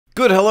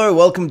Good, hello,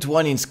 welcome to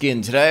Onion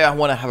Skin. Today I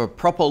want to have a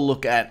proper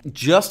look at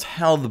just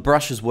how the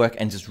brushes work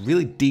and just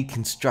really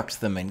deconstruct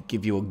them and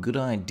give you a good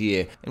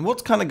idea and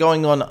what's kind of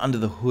going on under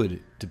the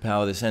hood to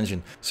power this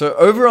engine. So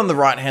over on the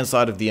right hand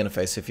side of the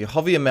interface, if you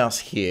hover your mouse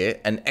here,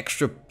 an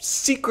extra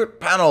secret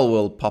panel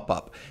will pop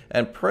up,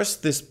 and press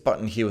this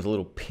button here with a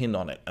little pin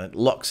on it and it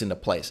locks into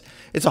place.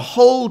 It's a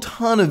whole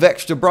ton of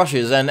extra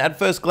brushes, and at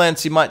first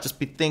glance you might just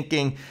be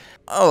thinking,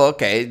 oh,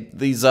 okay,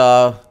 these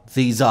are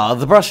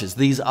the brushes.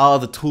 These are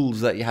the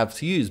tools that you have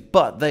to use,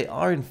 but they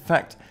are in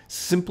fact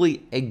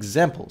simply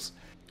examples.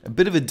 A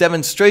bit of a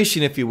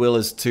demonstration, if you will,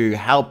 as to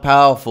how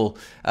powerful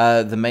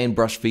the main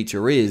brush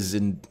feature is,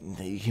 and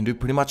you can do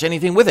pretty much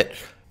anything with it.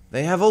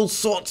 They have all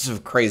sorts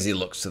of crazy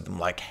looks to them,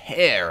 like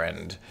hair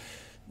and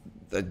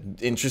an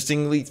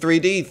interestingly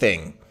 3D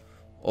thing,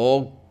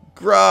 or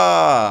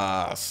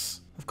grass.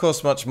 Of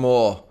course, much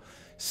more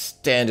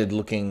standard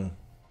looking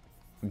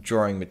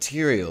drawing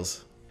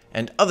materials,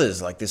 and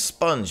others like this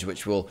sponge,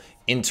 which will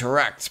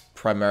interact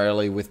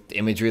primarily with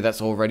imagery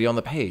that's already on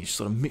the page,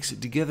 sort of mix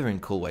it together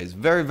in cool ways.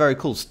 Very, very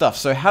cool stuff.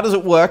 So how does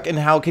it work and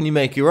how can you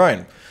make your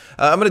own?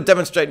 I'm going to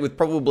demonstrate with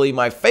probably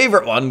my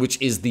favorite one,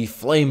 which is the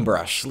flame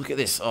brush. Look at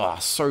this. Oh,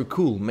 so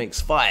cool. Makes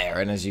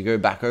fire, and as you go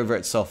back over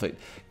itself, it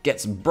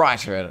gets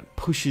brighter and it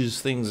pushes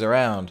things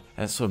around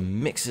and it sort of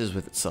mixes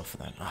with itself.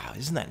 And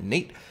isn't that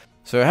neat?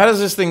 So how does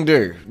this thing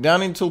do?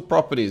 Down in tool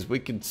properties, we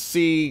can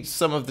see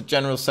some of the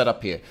general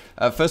setup here.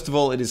 First of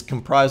all, it is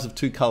comprised of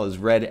two colors,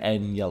 red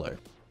and yellow.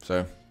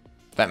 So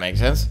that makes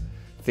sense.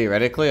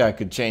 Theoretically, I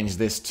could change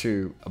this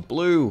to a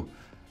blue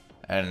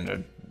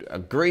and a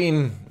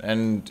green,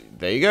 and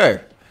there you go.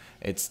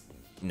 It's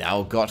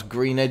now got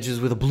green edges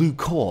with a blue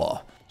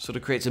core. Sort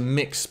of creates a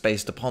mix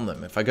based upon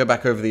them. If I go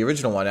back over the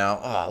original one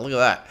now, oh, look at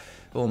that.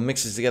 It all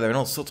mixes together in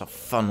all sorts of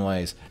fun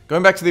ways.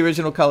 Going back to the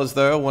original colors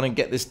though, I want to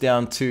get this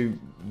down to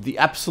the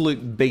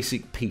absolute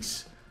basic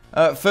piece.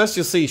 First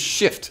you'll see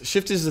shift.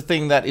 Shift is the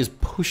thing that is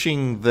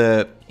pushing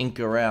the ink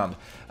around.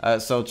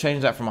 So I'll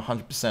change that from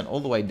 100%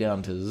 all the way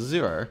down to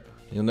 0.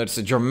 You'll notice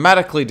a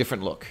dramatically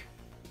different look.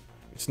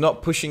 It's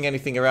not pushing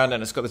anything around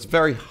and it's got this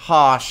very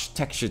harsh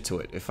texture to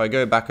it. If I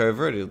go back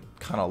over it, it'll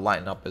kind of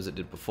lighten up as it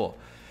did before.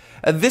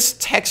 This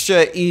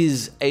texture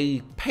is a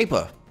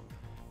paper.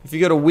 If you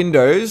go to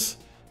Windows,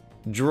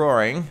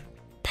 Drawing,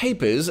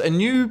 Papers, a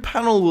new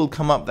panel will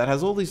come up that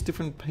has all these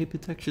different paper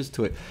textures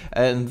to it.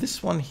 And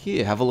this one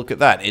here, have a look at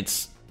that.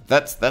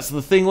 That's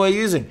the thing we're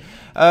using.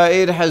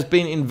 It has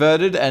been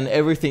inverted and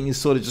everything is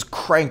sort of just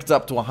cranked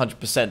up to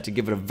 100% to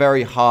give it a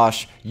very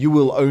harsh, you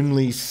will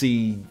only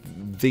see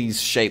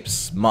these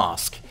shapes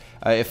mask.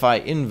 If I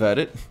invert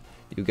it,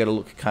 you'll get a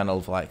look kind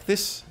of like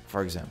this,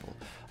 for example.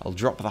 I'll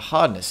drop the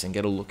hardness and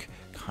get a look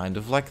kind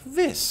of like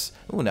this.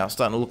 Oh, now it's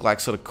starting to look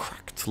like sort of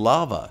cracked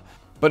lava.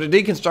 But to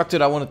deconstruct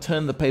it, I want to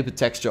turn the paper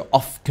texture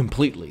off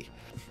completely.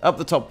 Up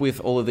the top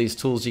with all of these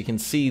tools, you can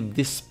see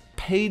this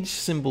page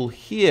symbol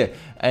here,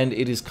 and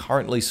it is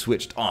currently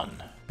switched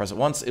on. Press it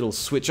once, it'll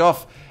switch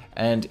off,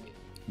 and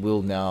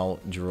we'll now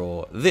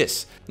draw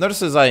this.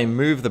 Notice as I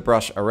move the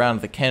brush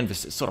around the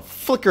canvas, it's sort of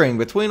flickering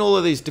between all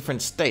of these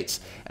different states.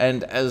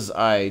 And as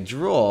I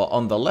draw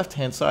on the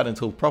left-hand side in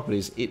Tool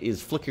Properties, it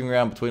is flickering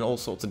around between all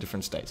sorts of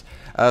different states.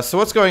 So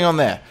what's going on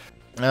there?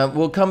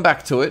 We'll come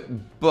back to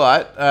it,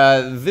 but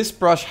this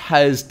brush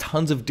has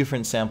tons of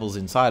different samples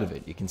inside of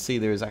it. You can see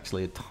there is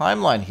actually a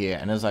timeline here,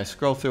 and as I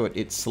scroll through it,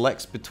 it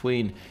selects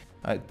between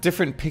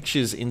different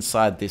pictures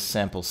inside this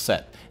sample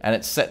set, and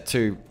it's set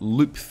to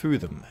loop through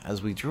them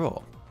as we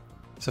draw.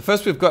 So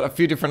first we've got a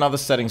few different other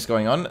settings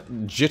going on.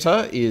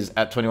 Jitter is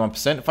at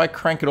 21%. If I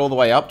crank it all the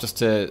way up just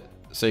so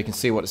you can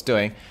see what it's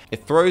doing,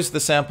 it throws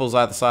the samples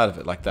either side of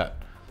it like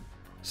that.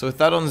 So with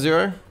that on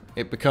 0,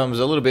 it becomes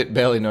a little bit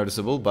barely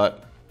noticeable,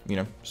 but you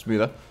know,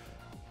 smoother.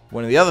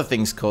 One of the other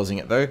things causing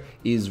it though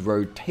is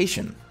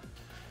rotation.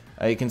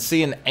 You can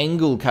see an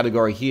angle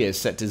category here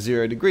set to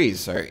 0 degrees.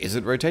 So is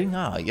it rotating?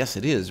 Ah, yes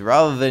it is.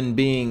 Rather than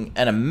being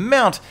an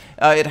amount,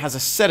 it has a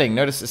setting.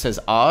 Notice it says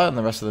R and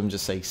the rest of them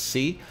just say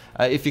C.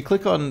 If you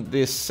click on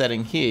this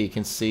setting here, you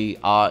can see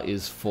R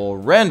is for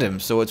random.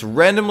 So it's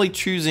randomly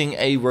choosing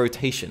a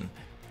rotation.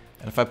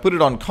 And if I put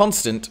it on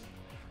constant,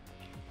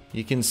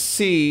 you can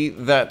see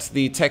that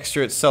the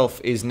texture itself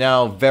is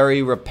now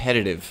very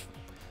repetitive,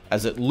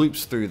 as it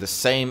loops through the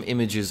same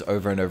images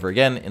over and over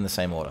again in the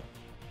same order.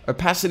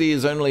 Opacity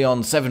is only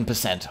on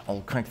 7%. I'll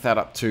crank that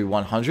up to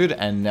 100,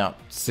 and now,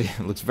 see,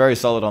 it looks very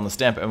solid on the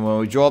stamp. And when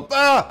we draw,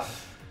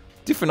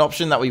 different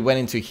option that we went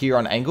into here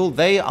on angle,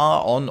 they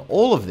are on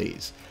all of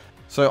these.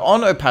 So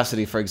on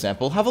opacity, for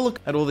example, have a look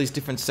at all these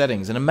different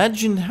settings and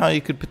imagine how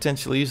you could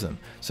potentially use them.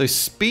 So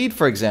speed,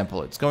 for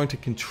example, it's going to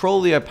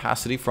control the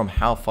opacity from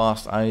how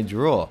fast I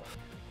draw.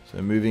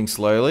 So moving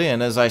slowly,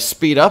 and as I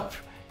speed up,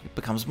 it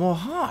becomes more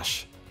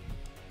harsh.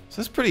 So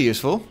that's pretty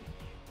useful.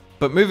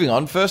 But moving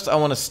on, first I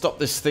want to stop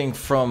this thing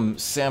from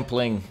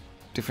sampling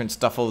different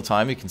stuff all the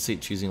time. You can see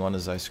it choosing one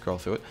as I scroll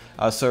through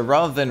it. So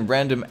rather than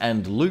random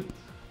and loop,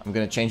 I'm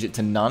going to change it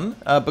to none,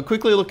 but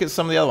quickly look at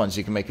some of the other ones.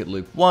 You can make it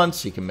loop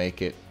once, you can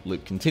make it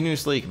loop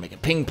continuously, you can make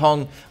it ping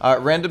pong.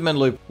 Random and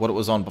loop, what it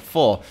was on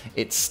before,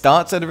 it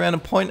starts at a random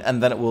point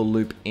and then it will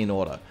loop in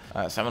order. So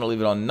I'm going to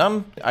leave it on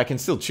none. I can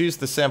still choose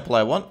the sample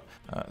I want,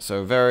 so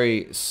a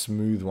very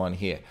smooth one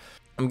here.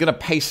 I'm going to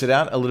pace it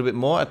out a little bit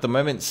more. At the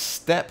moment,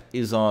 step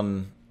is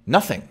on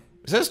nothing.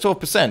 It says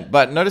 12%,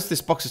 but notice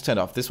this box is turned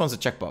off. This one's a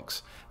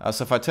checkbox.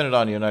 So if I turn it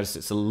on, you'll notice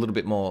it's a little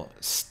bit more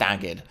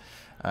staggered.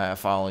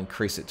 If I'll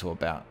increase it to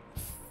about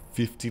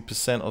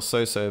 50% or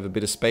so, so I have a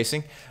bit of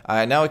spacing.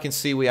 Now we can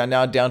see we are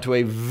now down to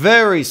a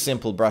very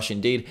simple brush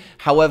indeed.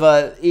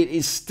 However, it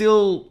is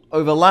still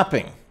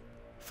overlapping.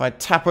 If I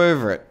tap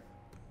over it,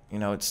 you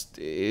know, it's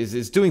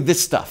doing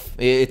this stuff.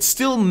 It's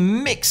still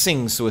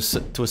mixing to a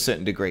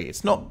certain degree.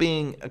 It's not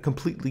being a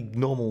completely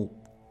normal,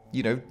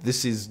 you know,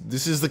 this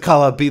is the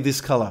color, be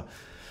this color.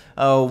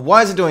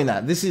 Why is it doing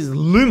that? This is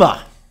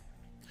Luma.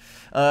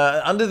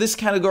 Under this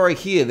category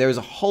here, there is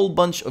a whole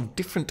bunch of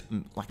different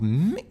like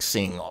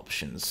mixing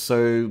options.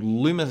 So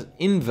Luma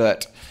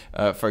Invert,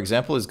 for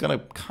example, is going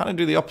to kind of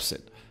do the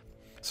opposite.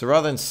 So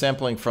rather than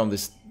sampling from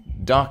this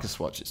darker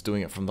swatch, it's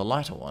doing it from the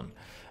lighter one.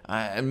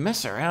 And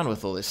mess around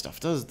with all this stuff.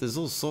 There's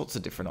all sorts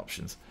of different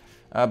options.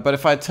 But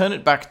if I turn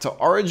it back to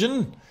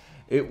origin,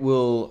 it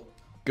will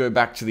go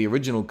back to the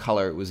original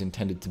color it was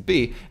intended to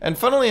be. And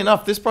funnily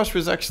enough, this brush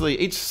was actually,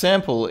 each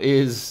sample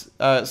is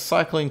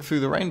cycling through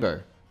the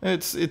rainbow.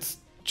 It's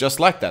just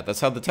like that.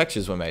 That's how the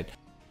textures were made.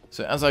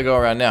 So as I go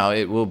around now,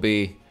 it will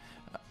be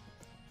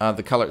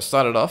the color it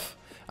started off,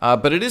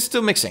 but it is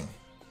still mixing.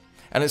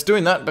 And it's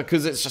doing that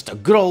because it's just a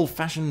good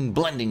old-fashioned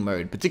blending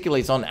mode,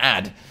 particularly it's on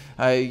add.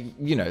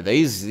 You know,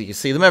 these, you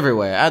see them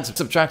everywhere. Add,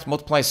 subtract,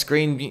 multiply,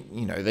 screen,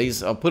 you know,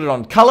 these, I'll put it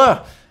on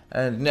color,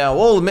 and now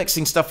all the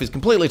mixing stuff is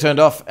completely turned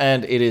off,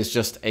 and it is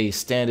just a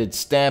standard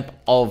stamp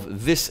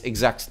of this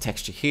exact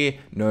texture here,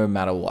 no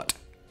matter what.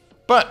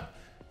 But,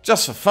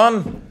 just for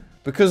fun,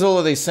 because all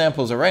of these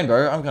samples are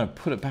rainbow, I'm going to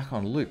put it back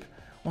on loop.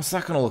 What's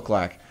that going to look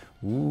like?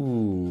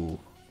 Ooh.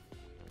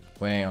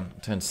 Wait, hang on,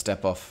 turn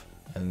step off,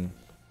 and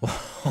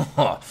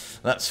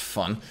that's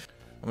fun.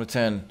 I'm going to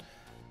turn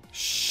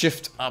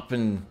shift up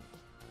and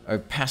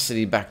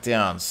opacity back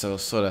down, so it'll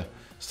sort of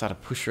start to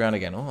push around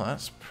again. Oh,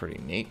 that's pretty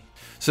neat.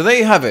 So there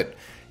you have it.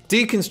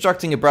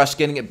 Deconstructing a brush,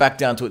 getting it back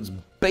down to its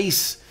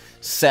base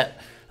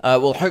set,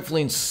 will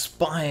hopefully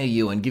inspire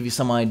you and give you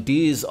some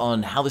ideas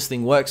on how this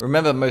thing works.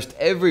 Remember, most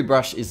every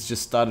brush is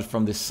just started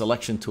from this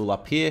selection tool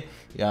up here.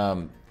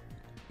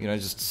 You know,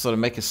 just sort of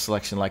make a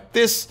selection like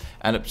this,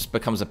 and it just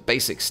becomes a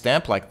basic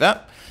stamp like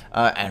that.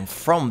 And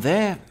from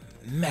there,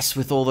 mess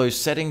with all those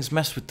settings,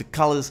 mess with the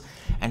colors,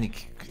 and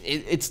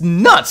it's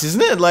nuts,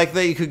 isn't it? Like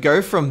that you could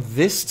go from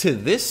this to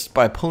this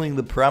by pulling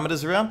the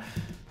parameters around.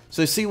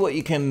 So see what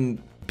you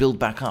can build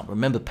back up.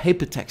 Remember,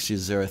 paper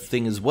textures are a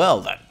thing as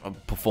well that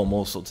perform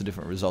all sorts of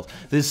different results.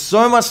 There's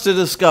so much to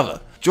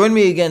discover. Join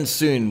me again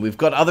soon. We've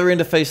got other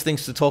interface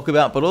things to talk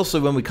about, but also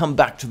when we come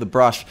back to the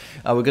brush,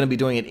 we're going to be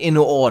doing it in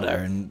order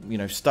and, you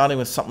know, starting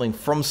with something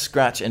from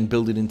scratch and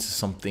build it into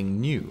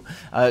something new.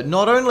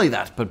 Not only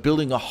that, but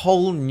building a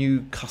whole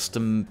new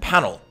custom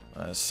panel.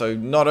 So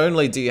not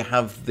only do you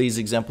have these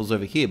examples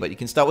over here, but you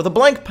can start with a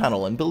blank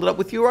panel and build it up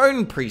with your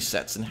own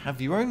presets and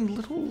have your own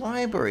little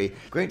library.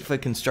 Great for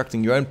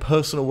constructing your own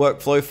personal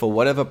workflow for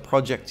whatever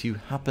project you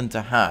happen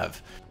to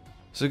have.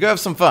 So go have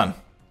some fun.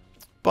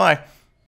 Bye.